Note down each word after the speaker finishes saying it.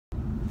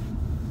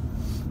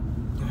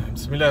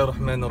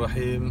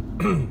Bismillahirrahmanirrahim.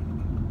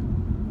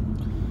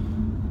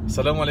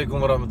 Assalamualaikum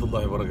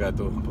warahmatullahi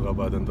wabarakatuh. Apa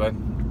khabar tuan-tuan?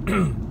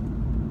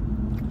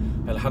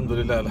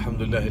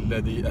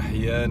 Alhamdulillahilladzi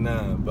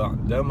ahyana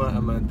ba'dama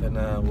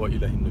amatana wa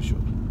ilaihin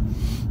nusyur.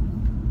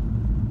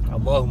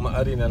 Allahumma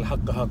arina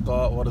al-haqqa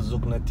haqqan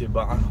warzuqna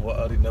ittiba'ah wa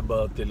arina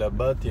batila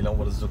batilan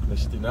warzuqna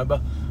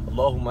ijtinabah.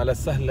 Allahumma la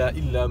sahla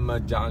illa ma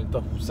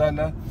ja'altahu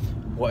sahla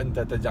wa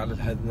anta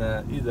taj'alul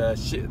hazna idza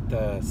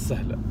syi'ta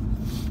sahla.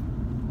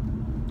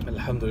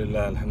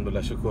 Alhamdulillah,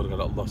 syukur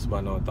kepada Allah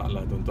Subhanahu Wa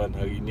Taala tuan-tuan.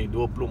 Hari ini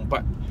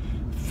 24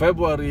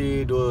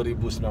 Februari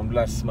 2019,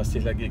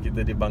 masih lagi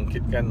kita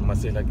dibangkitkan,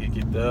 masih lagi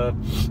kita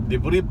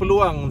diberi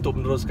peluang untuk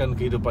meneruskan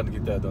kehidupan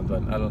kita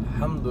tuan-tuan.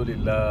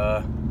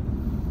 Alhamdulillah.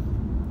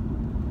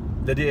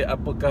 Jadi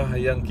apakah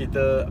yang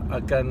kita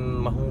akan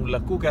mahu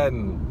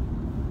lakukan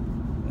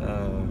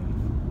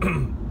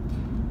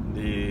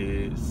di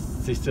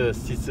sisa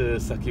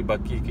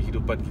sakibaki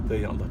kehidupan kita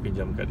yang Allah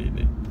pinjam kali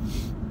ini?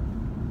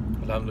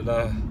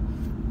 Alhamdulillah,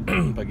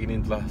 pagi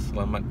ini telah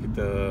selamat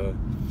kita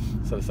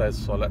selesai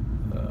solat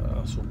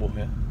subuh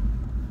ya.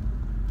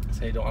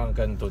 Saya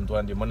doakan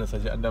tuan-tuan di mana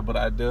saja anda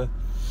berada,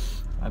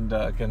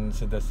 anda akan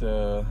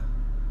sentiasa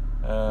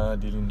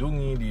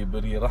dilindungi,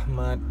 diberi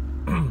rahmat,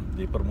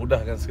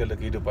 dipermudahkan segala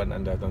kehidupan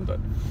anda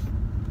tuan-tuan.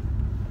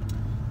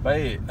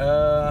 Baik,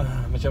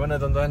 macam mana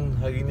tuan-tuan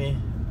hari ini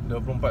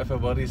 24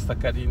 Februari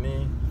setakat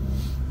ini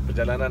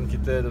perjalanan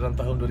kita dalam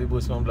tahun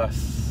 2019?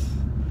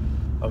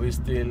 Are we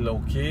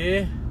still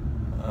okay?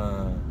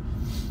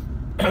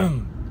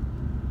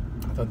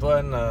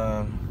 Tuan-tuan,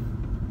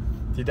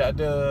 tidak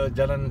ada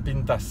jalan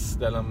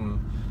pintas dalam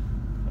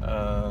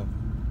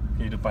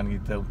kehidupan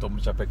kita untuk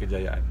mencapai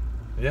kejayaan,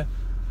 ya.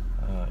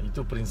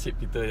 Itu prinsip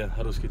kita yang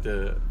harus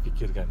kita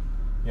fikirkan,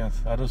 yang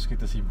harus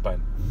kita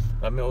simpan.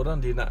 Ramai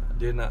orang dia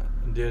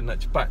nak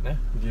cepat,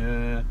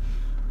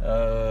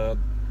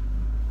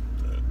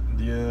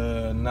 dia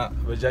nak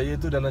berjaya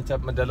tu dalam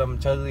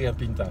cara yang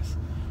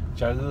pintas,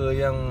 cara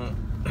yang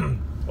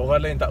orang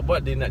lain tak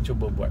buat, dia nak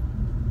cuba buat.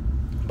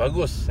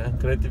 Bagus,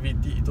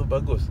 kreativiti itu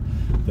bagus.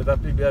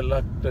 Tetapi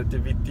biarlah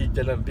kreativiti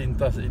jalan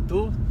pintas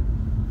itu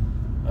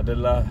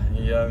adalah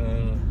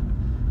yang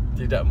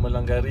tidak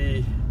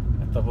melanggari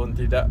ataupun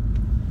tidak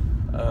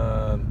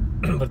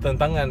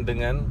bertentangan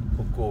dengan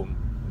hukum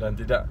dan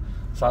tidak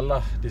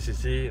salah di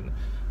sisi.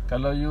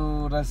 Kalau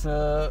you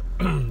rasa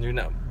you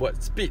nak buat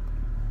speed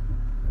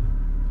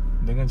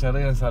dengan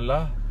cara yang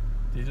salah,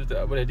 itu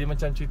tak boleh. Dia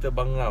macam cerita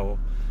Bangau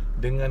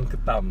dengan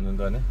Ketam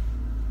tuan-tuan.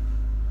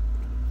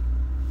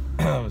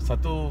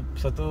 Satu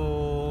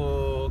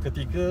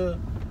ketika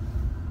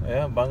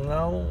ya,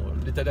 Bangau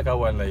dia tak ada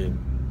kawan lain.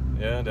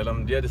 Ya,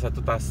 dalam dia ada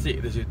satu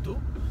tasik di situ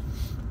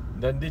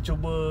dan dia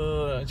cuba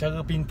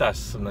cara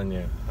pintas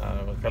sebenarnya.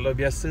 Kalau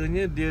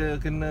biasanya dia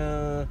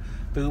kena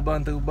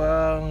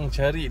terbang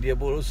cari, dia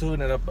berusaha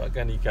nak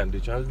dapatkan ikan.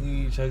 Dia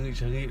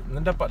cari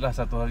dan dapatlah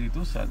satu hari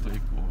tu 1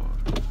 ekor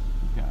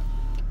ikan.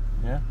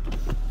 Ya.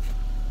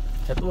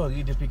 Satu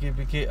hari dia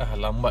fikir-fikir,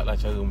 lambatlah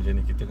cara macam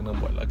ni, kita kena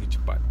buat lagi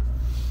cepat.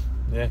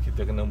 Ya,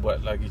 kita kena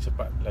buat lagi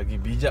cepat, lagi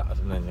bijak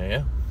sebenarnya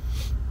ya.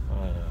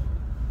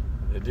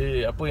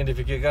 Jadi apa yang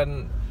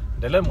difikirkan,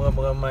 dalam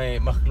ramai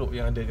makhluk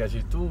yang ada kat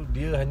situ,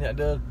 dia hanya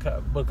ada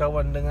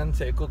berkawan dengan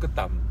seekor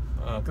ketam.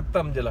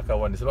 Ketam je lah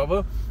kawan dia. Sebab apa?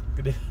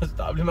 Dia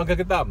tak boleh makan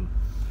ketam.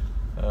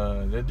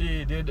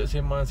 Jadi dia duduk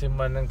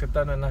sembang-sembang dengan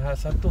ketam, dan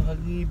satu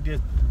hari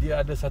dia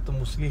ada satu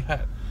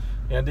muslihat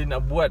yang dia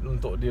nak buat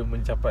untuk dia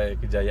mencapai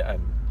kejayaan.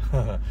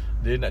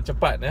 Dia nak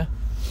cepat ya.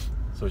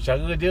 So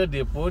cara dia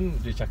pun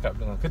dia cakap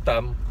dengan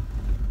ketam,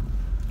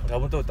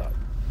 kamu tahu tak,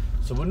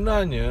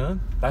 sebenarnya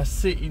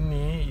tasik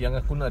ini yang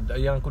aku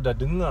dah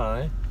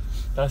dengar,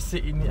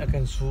 tasik ini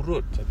akan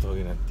surut satu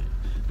hari nanti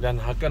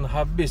dan akan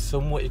habis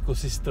semua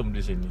ekosistem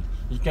di sini.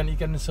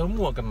 Ikan-ikan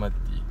semua akan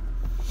mati.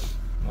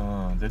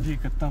 Jadi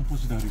ketam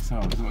pun sudah risau,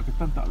 sebab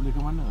ketam tak boleh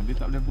ke mana,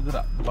 dia tak boleh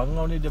bergerak.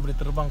 Bangau ni dia boleh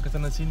terbang ke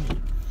sana sini.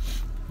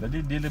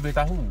 Jadi dia lebih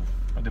tahu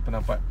pada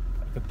pendapat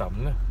ketam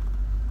lah.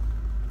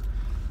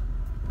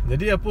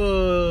 Jadi apa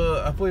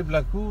yang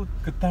berlaku,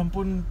 ketam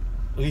pun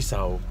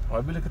risau.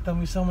 Bila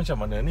ketam risau, macam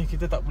mana ni,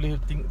 kita tak boleh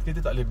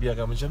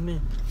biarkan macam ni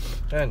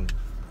kan.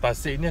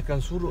 Tasik ni akan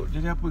surut.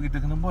 Jadi apa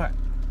kita kena buat?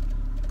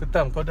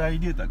 Ketam, kau ada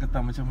idea tak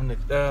ketam macam mana?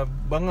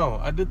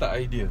 Bangau, ada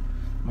tak idea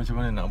macam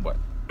mana nak buat?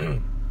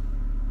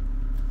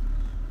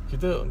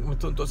 Kita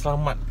untuk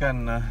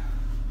selamatkan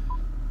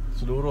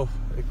seluruh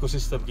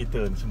ekosistem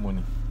kita ni semua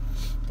ni,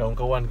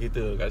 kawan-kawan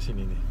kita kat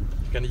sini ni,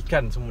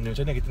 ikan-ikan semua ni,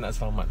 macam mana kita nak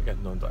selamatkan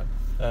tuan-tuan?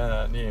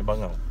 Ni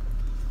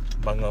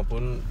Bangau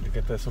pun dia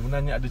kata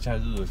sebenarnya ada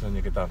cara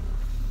sebenarnya ketam.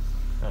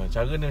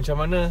 Cara ni macam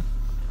mana?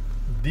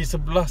 Di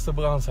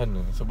seberang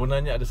sana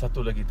sebenarnya ada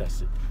satu lagi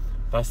tasik.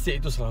 Tasik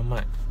itu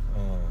selamat.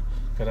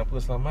 Kenapa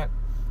selamat?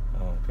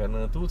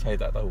 Kerana tu saya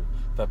tak tahu,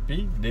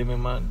 tapi dia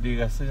memang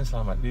dia rasanya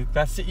selamat. Di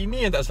tasik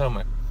ini yang tak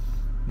selamat.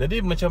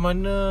 Jadi macam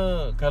mana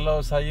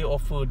kalau saya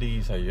offer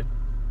diri saya,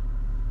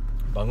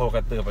 Bangau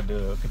kata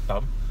kepada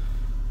ketam,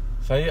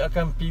 saya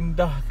akan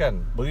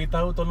pindahkan,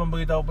 tolong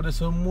beritahu pada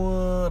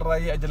semua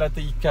rakyat jelata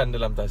ikan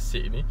dalam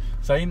tasik ni,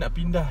 saya nak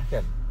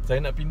pindahkan.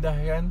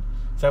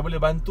 Saya boleh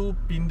bantu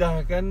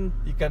pindahkan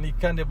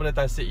ikan-ikan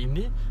daripada tasik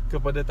ini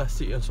kepada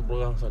tasik yang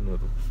seberang sana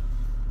tu.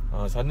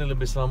 Sana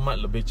lebih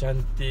selamat, lebih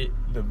cantik,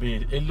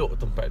 lebih elok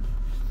tempat tu.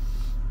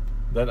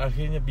 Dan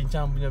akhirnya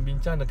bincang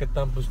dan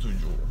Ketam pun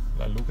setuju.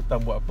 Lalu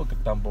Ketam buat apa?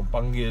 Ketam pun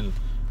panggil,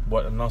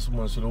 buat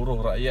announcement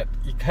seluruh rakyat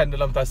ikan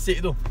dalam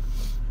tasik tu.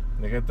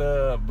 Dia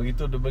kata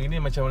begitu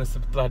begini macam mana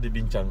setelah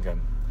dibincangkan.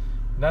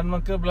 Dan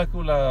maka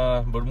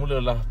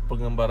bermulalah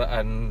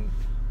pengembaraan,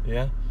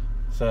 ya.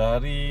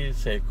 Sehari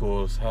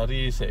seekor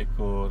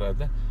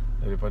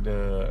daripada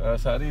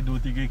sehari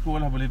 2-3 ekor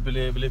lah boleh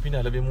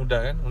pindah, lebih mudah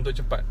kan untuk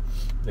cepat.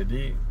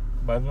 Jadi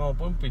bangau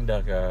pun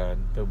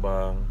pindahkan,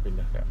 terbang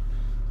pindahkan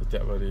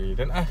setiap hari.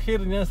 Dan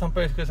akhirnya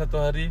sampai ke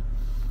satu hari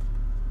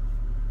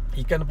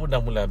ikan pun dah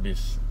mula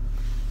habis.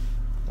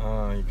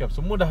 Ikan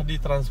semua dah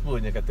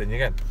ditransfernya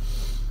katanya kan.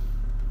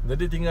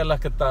 Jadi tinggallah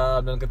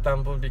Ketam, dan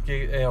Ketam pun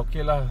fikir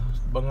okeylah,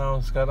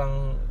 bangau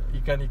sekarang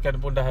ikan-ikan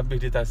pun dah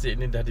habis di tasik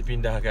ni, dah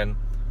dipindahkan,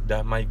 dah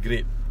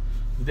migrate.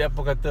 Jadi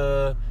apa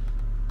kata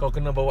kau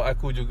kena bawa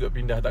aku juga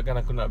pindah, takkan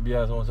aku nak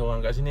biar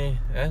seorang-seorang kat sini,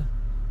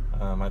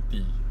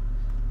 mati.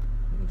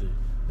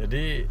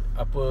 Jadi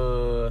apa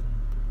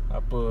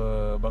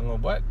bangau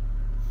buat?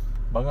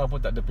 Bangau pun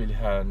tak ada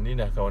pilihan. Ni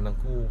dah kawan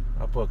aku,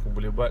 apa aku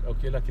boleh buat?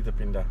 Okeylah, kita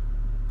pindah.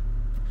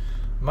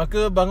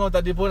 Maka bangau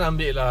tadi pun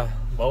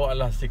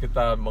bawalah si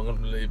Ketam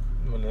melalui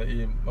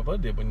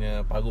dia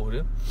punya paruh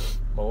dia,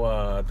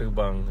 bawa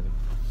terbang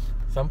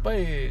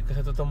sampai ke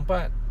satu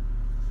tempat.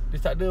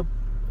 Dia tak ada,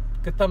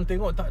 Ketam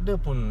tengok tak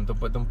ada pun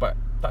tempat-tempat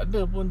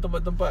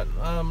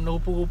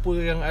rupa-rupa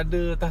yang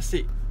ada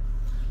tasik.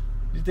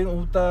 Dia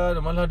tengok hutan,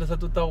 malah ada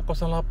satu tahu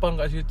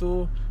 08 kat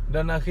situ.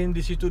 Dan akhirnya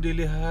di situ dia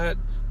lihat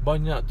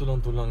banyak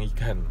tulang-tulang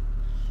ikan.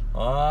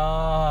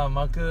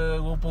 Maka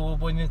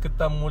rupa-rupanya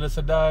Ketam mula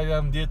sedar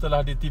yang dia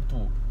telah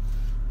ditipu.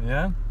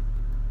 Ya.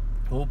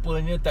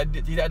 Rupanya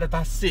tidak ada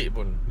tasik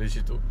pun di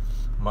situ.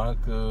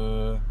 Maka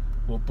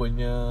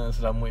rupanya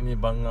selama ini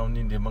bangau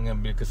ni dia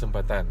mengambil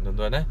kesempatan,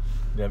 tuan-tuan.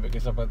 Dia ambil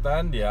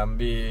kesempatan,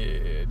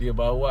 dia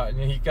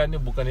bawanya ikan ni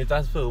bukan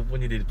ditransfer,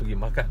 rupanya dia pergi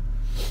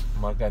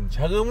makan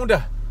cara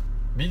mudah.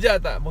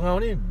 Bijak tak bangau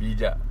ni?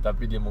 Bijak,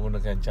 tapi dia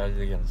menggunakan cara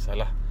yang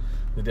salah.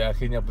 Jadi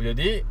akhirnya apa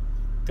jadi?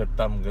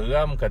 Ketam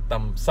geram,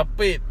 Ketam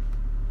sepit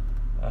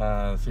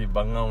si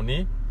bangau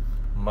ni.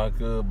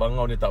 Maka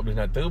bangau ni tak boleh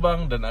nak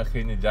terbang, dan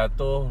akhirnya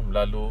jatuh,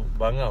 lalu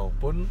bangau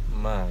pun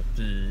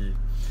mati.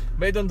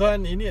 Baik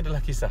tuan-tuan, ini adalah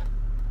kisah,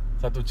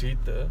 satu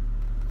cerita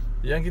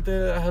yang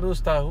kita harus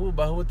tahu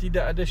bahawa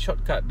tidak ada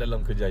shortcut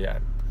dalam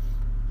kejayaan.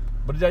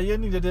 Berjaya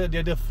ni dia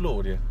ada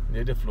flow dia.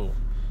 Dia ada flow.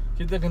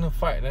 Kita kena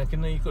fight dan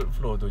kena ikut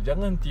flow tu.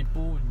 Jangan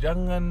tipu,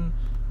 jangan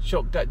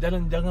shortcut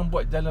jalan, jangan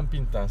buat jalan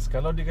pintas.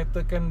 Kalau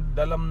dikatakan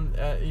dalam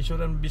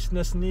insurans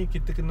business ni,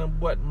 kita kena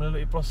buat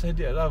melalui proses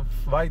dia adalah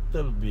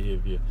vital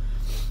behavior.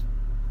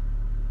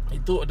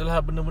 Itu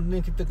adalah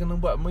benda-benda yang kita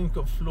kena buat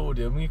mengikut flow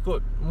dia,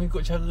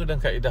 mengikut cara dan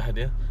kaedah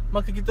dia.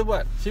 Maka kita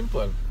buat,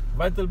 simple.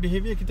 Vital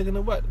behavior kita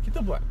kena buat,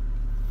 kita buat.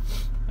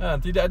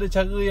 Tidak ada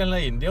cara yang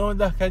lain. Dia orang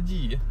dah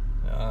kaji.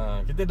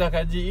 Kita dah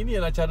kaji, ini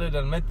adalah cara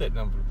dan method.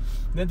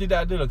 Dan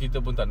tidak adalah kita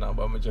pun tak nak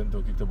buat macam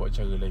tu, kita buat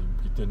cara lain.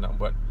 Kita nak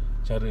buat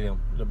cara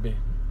yang lebih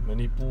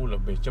menipu,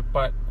 lebih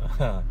cepat.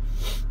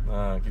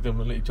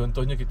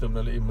 Contohnya kita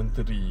melalui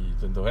menteri.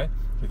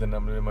 Kita nak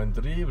melalui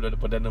menteri,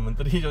 Perdana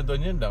Menteri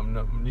contohnya,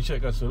 nak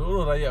menisyaratkan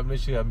seluruh rakyat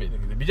Malaysia ambil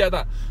kita. Bijak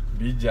tak?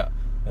 Bijak.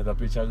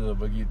 Tetapi cara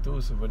begitu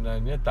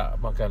sebenarnya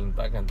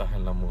takkan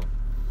tahan lama.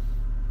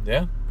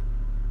 Ya.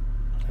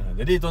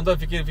 Jadi tuan-tuan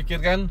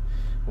fikirkan,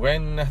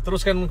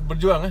 teruskan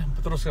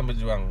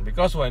berjuang.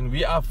 Because when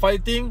we are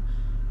fighting,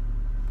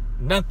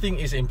 nothing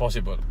is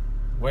impossible.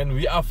 When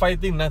we are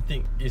fighting,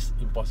 nothing is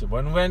impossible.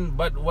 When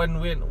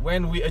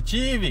we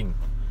achieve,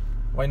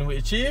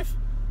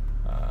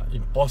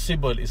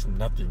 impossible is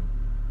nothing.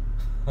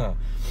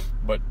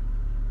 But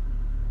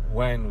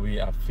when we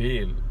are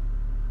fail,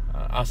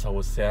 ask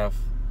ourselves,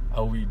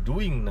 are we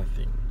doing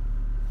nothing?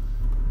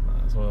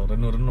 So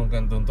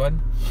renung-renungkan tuan-tuan.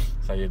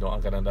 Saya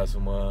doakan anda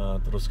semua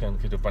teruskan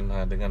kehidupan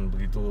dengan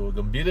begitu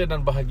gembira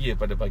dan bahagia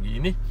pada pagi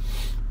ini.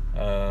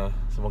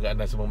 Semoga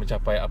anda semua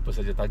mencapai apa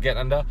saja target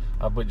anda,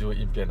 apa juga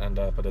impian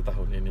anda pada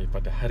tahun ini,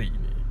 pada hari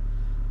ini.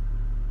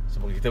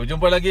 Semoga kita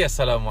berjumpa lagi.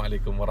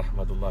 Assalamualaikum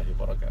warahmatullahi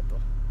wabarakatuh.